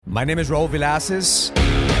My name is Raul Villacis,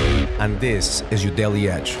 and this is your Daily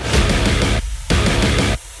Edge.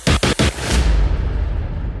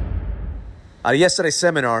 At yesterday's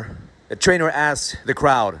seminar, a trainer asked the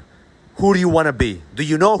crowd, who do you want to be? Do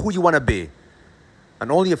you know who you want to be?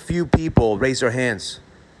 And only a few people raised their hands.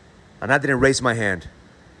 And I didn't raise my hand.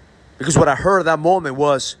 Because what I heard at that moment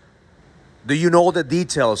was, do you know the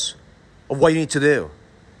details of what you need to do?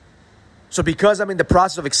 So because I'm in the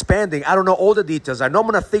process of expanding, I don't know all the details. I know I'm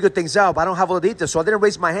going to figure things out, but I don't have all the details. So I didn't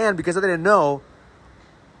raise my hand because I didn't know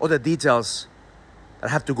all the details that I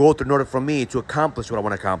have to go through in order for me to accomplish what I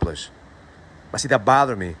want to accomplish. But see, that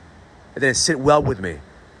bothered me. It didn't sit well with me.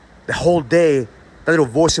 The whole day, that little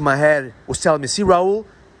voice in my head was telling me, see, Raul,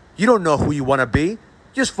 you don't know who you want to be.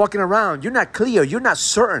 You're just fucking around. You're not clear. You're not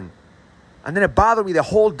certain. And then it bothered me the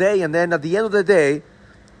whole day. And then at the end of the day,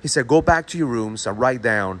 he said, go back to your rooms and write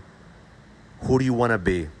down, who do you want to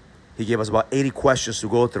be? He gave us about 80 questions to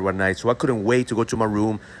go through at night. So I couldn't wait to go to my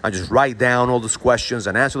room and just write down all those questions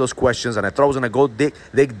and answer those questions. And I thought I was going to go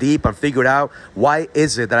dig deep and figure out, why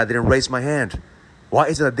is it that I didn't raise my hand? Why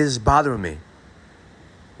is it that this is bothering me?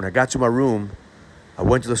 When I got to my room, I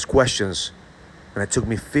went to those questions, and it took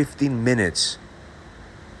me 15 minutes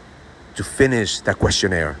to finish that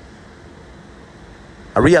questionnaire.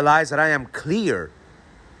 I realized that I am clear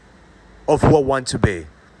of who I want to be.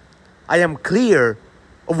 I am clear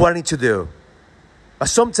of what I need to do. But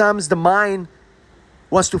sometimes the mind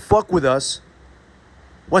wants to fuck with us,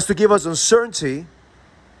 wants to give us uncertainty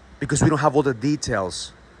because we don't have all the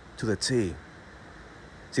details to the T.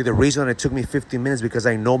 See, the reason it took me 15 minutes is because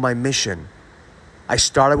I know my mission. I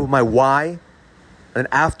started with my why, and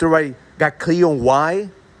after I got clear on why,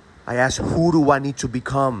 I asked, who do I need to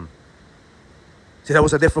become? See, that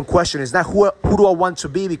was a different question. It's not who do I want to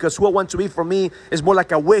be, because who I want to be for me is more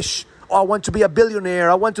like a wish. Oh, I want to be a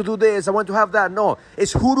billionaire. I want to do this. I want to have that. No,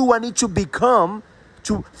 it's who do I need to become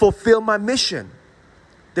to fulfill my mission?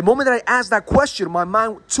 The moment that I asked that question, my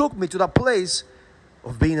mind took me to that place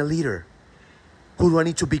of being a leader. Who do I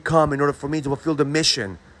need to become in order for me to fulfill the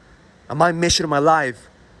mission? And my mission in my life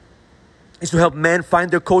is to help men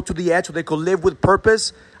find their code to the edge so they could live with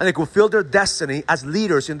purpose and they could fulfill their destiny as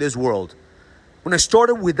leaders in this world. When I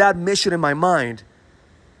started with that mission in my mind,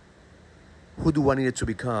 who do I need to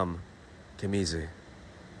become? Came easy.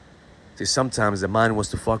 See, sometimes the mind wants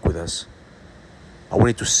to fuck with us. But we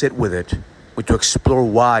need to sit with it. We need to explore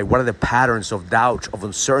why. What are the patterns of doubt, of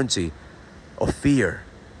uncertainty, of fear?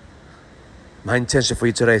 My intention for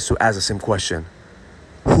you today is to ask the same question.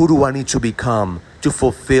 Who do I need to become to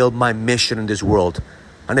fulfill my mission in this world?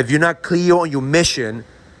 And if you're not clear on your mission,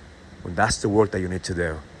 well, that's the work that you need to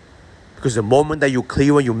do. Because the moment that you're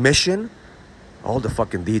clear on your mission, all the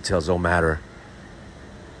fucking details don't matter.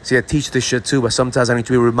 See, I teach this shit too, but sometimes I need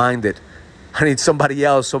to be reminded. I need somebody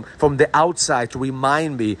else from the outside to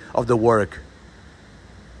remind me of the work.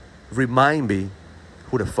 Remind me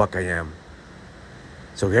who the fuck I am.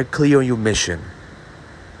 So get clear on your mission.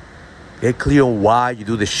 Get clear on why you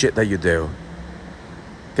do the shit that you do.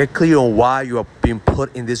 Get clear on why you are being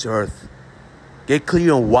put in this earth. Get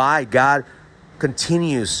clear on why God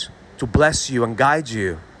continues to bless you and guide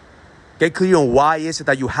you. Get clear on why is it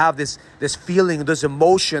that you have this feeling, this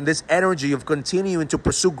emotion, this energy of continuing to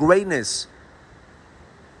pursue greatness.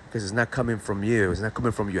 Because it's not coming from you. It's not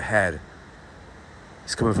coming from your head.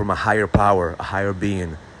 It's coming from a higher power, a higher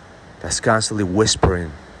being that's constantly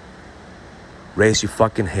whispering, raise your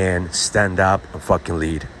fucking hand, stand up and fucking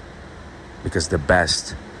lead. Because the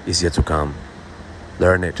best is yet to come.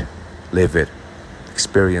 Learn it, live it,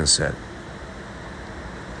 experience it.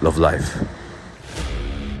 Love life.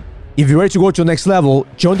 If you're ready to go to the next level,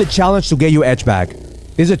 join the challenge to get your edge back.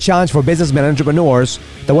 This is a challenge for businessmen and entrepreneurs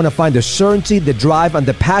that want to find the certainty, the drive, and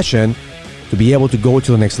the passion to be able to go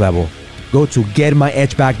to the next level. Go to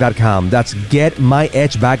getmyedgeback.com. That's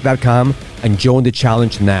getmyedgeback.com and join the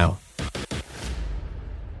challenge now.